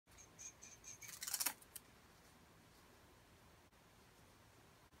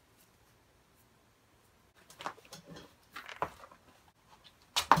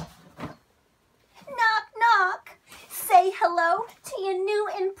to your new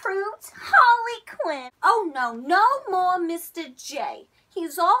improved Harley Quinn. Oh no, no more Mr. J.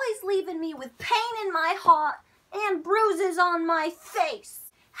 He's always leaving me with pain in my heart and bruises on my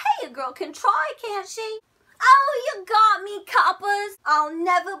face. Hey, a girl can try, can't she? Oh, you got me, coppers. I'll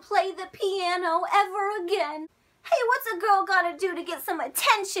never play the piano ever again. Hey, what's a girl gotta do to get some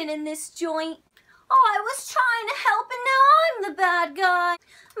attention in this joint? Oh, I was trying to help and now I'm the bad guy.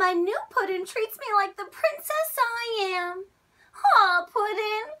 My new puddin treats me like the princess I am. Aw,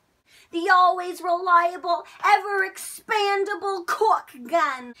 Puddin. The always reliable, ever expandable cork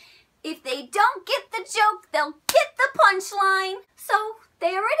gun. If they don't get the joke, they'll get the punchline. So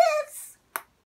there it is.